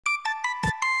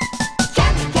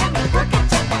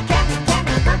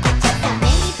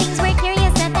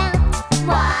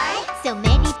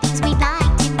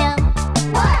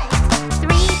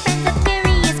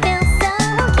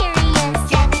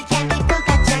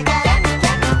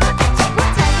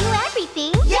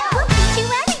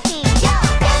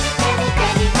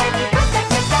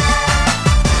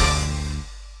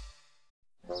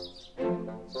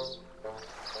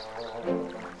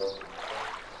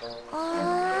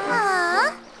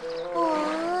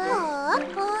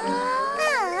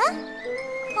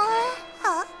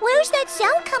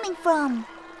from?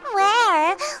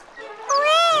 Where?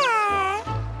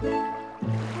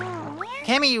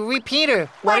 Kemi, repeat her.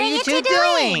 What are you two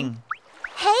doing?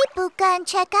 Hey, Buka and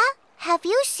Chaka, have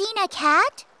you seen a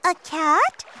cat? A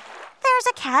cat? There's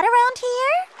a cat around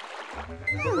here?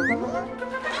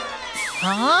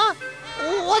 Huh?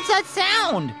 What's that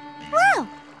sound? Wow,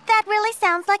 that really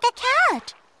sounds like a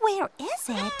cat. Where is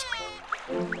it?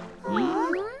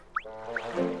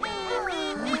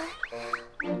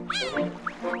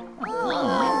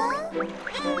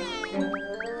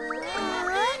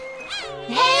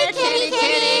 Hey,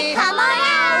 kitty, come on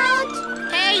out!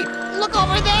 Hey, look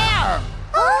over there!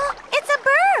 Oh, it's a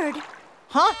bird!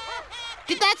 Huh?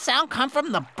 Did that sound come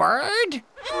from the bird?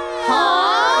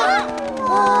 Huh?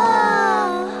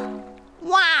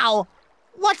 Wow!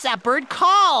 What's that bird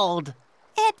called?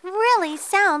 It really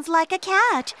sounds like a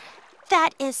cat.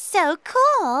 That is so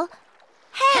cool.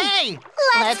 Hey,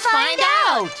 let's find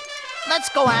out! Let's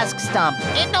go ask Stump.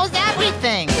 It knows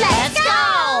everything. Let's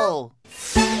go!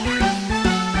 What's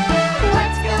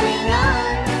going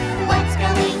on? What's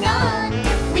going on?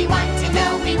 We want to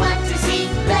know, we want to see.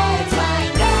 Let's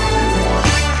find out.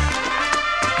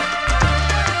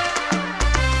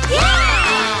 Yeah!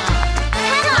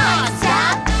 Come on,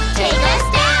 Stump. Take us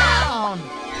down.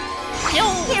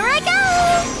 Here I go.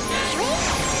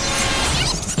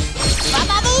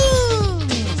 Ba-ba-boom!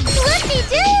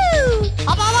 Whoopie-doo!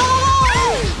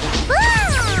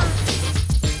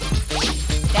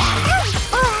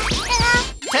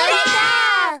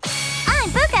 I'm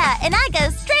Buka, and I go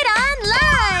straight on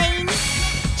line.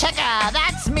 Chaka,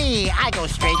 that's me. I go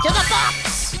straight to the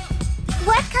box.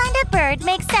 What kind of bird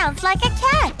makes sounds like a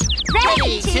cat?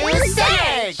 Ready to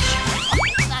search!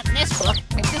 Not in this book.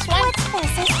 Maybe this one? What's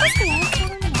this? Is this the answer?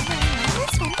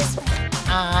 This one.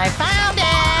 I found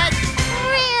it!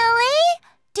 Really?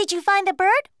 Did you find the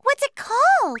bird? What's it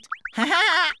called?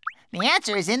 Haha! The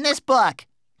answer is in this book.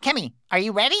 Kemi, are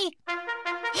you ready?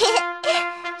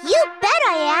 You bet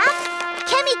I am!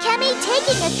 Kemi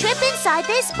taking a trip inside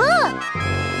this book.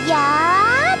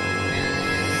 Yup!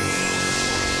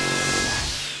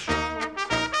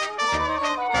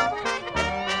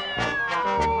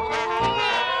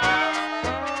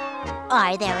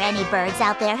 Are there any birds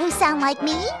out there who sound like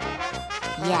me?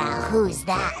 Yeah, who's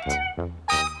that?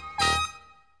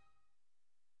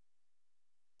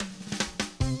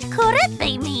 Could it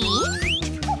be me?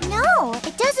 No,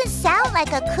 it doesn't sound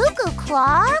like a cuckoo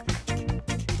clock.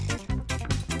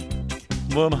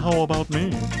 Then how about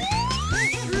me?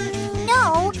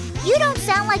 No, you don't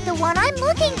sound like the one I'm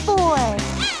looking for.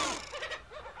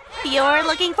 You're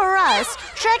looking for us.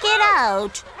 Check it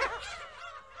out.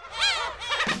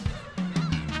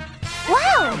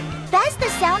 Wow, that's the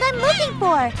sound I'm looking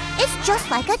for. It's just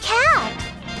like a cat.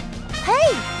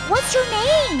 Hey, what's your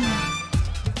name?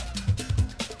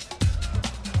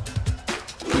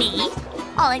 Me?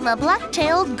 I'm a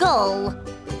black-tailed gull.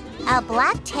 A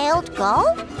black-tailed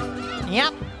gull?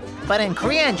 Yep. But in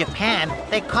Korea and Japan,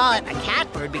 they call it a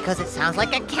catbird because it sounds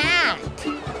like a cat.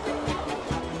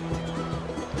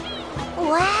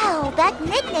 Wow, that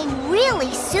nickname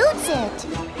really suits it.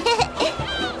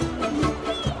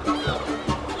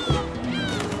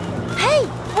 Hey,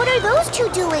 what are those two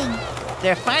doing?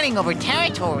 They're fighting over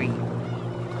territory.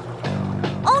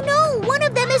 Oh no, one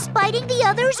of them is biting the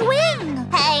other's wing.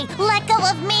 Hey, let go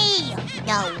of me!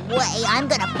 No way, I'm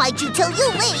gonna fight you till you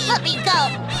leave. Let me go!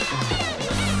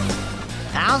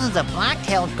 Thousands of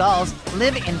black-tailed gulls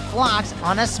live in flocks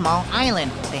on a small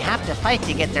island. They have to fight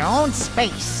to get their own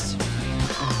space.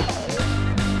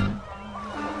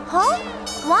 Huh?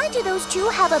 Why do those two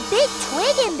have a big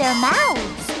twig in their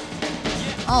mouths?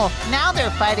 Oh, now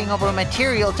they're fighting over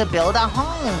material to build a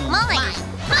home. Mine!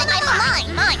 Mine!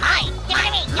 Give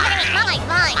it to me!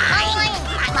 Mine!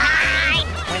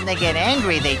 When they get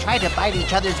angry, they try to bite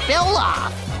each other's bill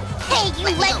off. Hey, you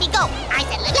let me go! I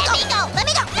said let me go! Let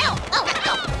me go! No! Let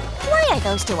go! Why are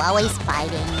those two always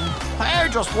fighting? I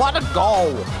just want to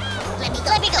go. Let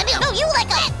me go! No, you let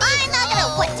go! I'm not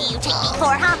gonna... What do you take me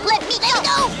for, huh? Let me go!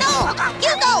 No!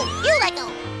 You go! You let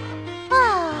go!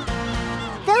 Ah,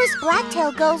 those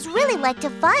black-tailed gulls really like to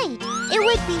fight. It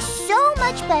would be so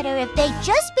much better if they'd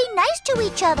just be nice to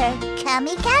each other.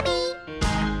 Kemi.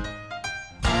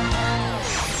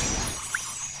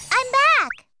 I'm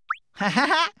back.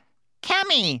 Ha.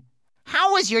 Kemi,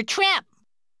 how was your trip?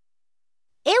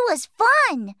 It was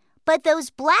fun, but those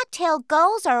black-tailed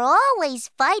gulls are always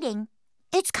fighting.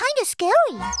 It's kind of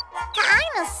scary.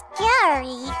 Kind of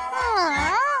scary.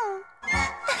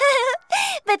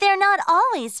 But they're not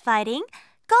always fighting.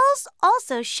 Gulls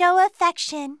also show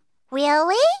affection.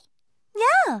 Really?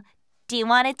 Yeah. Do you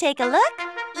want to take a look?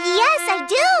 Yes, I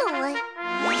do.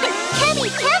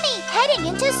 Kemi, heading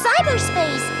into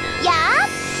cyberspace. Yeah?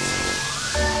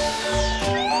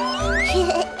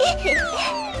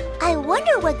 I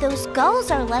wonder what those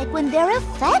gulls are like when they're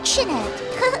affectionate.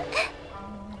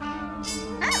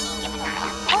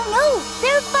 Oh no,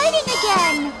 they're fighting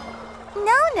again.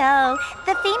 No,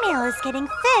 the female is getting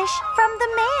fish from the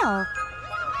male.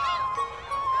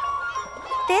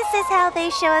 This is how they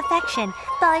show affection,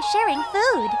 by sharing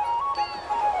food.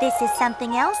 This is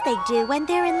something else they do when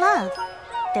they're in love.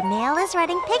 The male is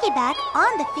riding piggyback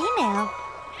on the female.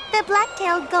 The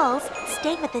black-tailed gulls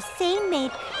stay with the same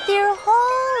mate their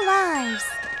whole lives.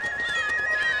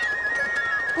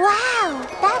 Wow,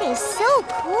 that is so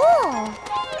cool.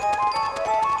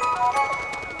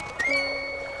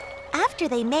 After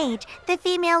they mate, the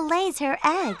female lays her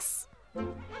eggs.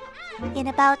 In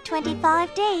about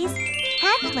 25 days,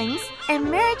 hatchlings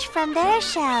emerge from their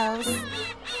shells.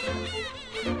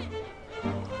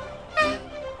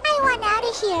 I want out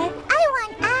of here. I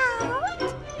want out.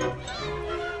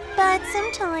 But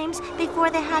sometimes, before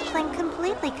the hatchling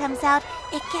completely comes out,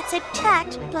 it gets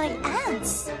attacked by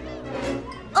ants.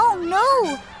 Oh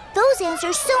no, those ants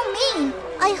are so mean.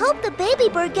 I hope the baby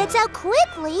bird gets out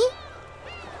quickly.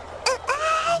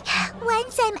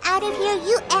 Once I'm out of here,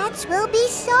 you ants will be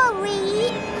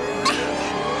sorry.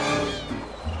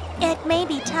 It may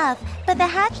be tough, but the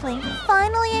hatchling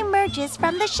finally emerges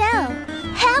from the shell.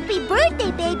 Happy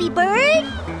birthday, baby bird!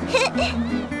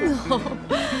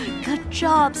 Good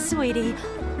job, sweetie.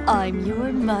 I'm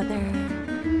your mother.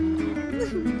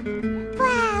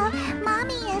 Wow,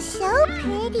 Mommy is so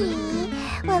pretty.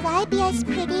 Will I be as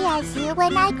pretty as you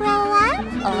when I grow up?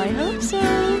 I hope so.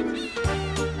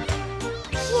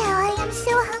 Yeah, I am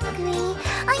so hungry.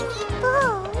 I need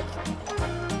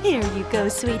food. Here you go,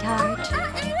 sweetheart.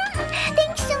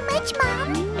 Thanks so much,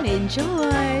 Mom.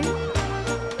 Enjoy.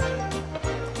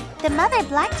 The mother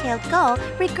black-tailed gull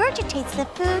regurgitates the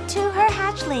food to her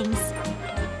hatchlings.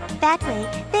 That way,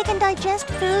 they can digest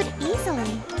food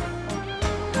easily.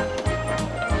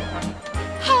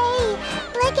 Hey,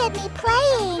 look at me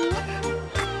playing.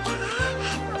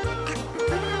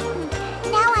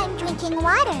 Now I'm drinking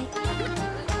water.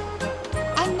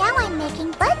 And now I'm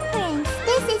making footprints.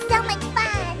 This is so much fun.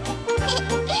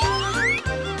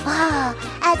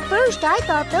 At first I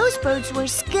thought those birds were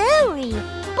scary,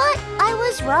 but I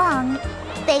was wrong.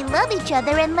 They love each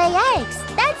other and lay eggs.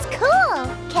 That's cool.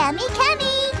 Kemi.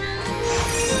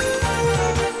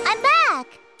 I'm back.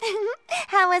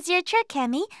 How was your trip,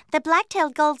 Kemi? The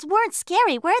black-tailed gulls weren't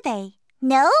scary, were they?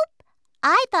 Nope.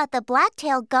 I thought the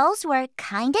black-tailed gulls were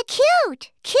kinda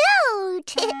cute.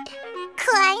 Cute.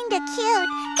 Kinda cute.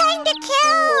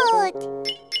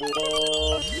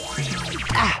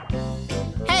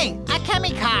 Hey, a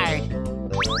Kemi card.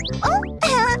 Oh,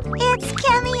 it's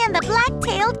Kemi and the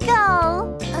black-tailed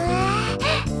gull.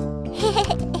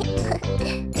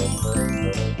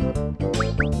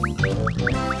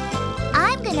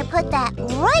 I'm gonna put that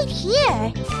right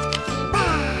here.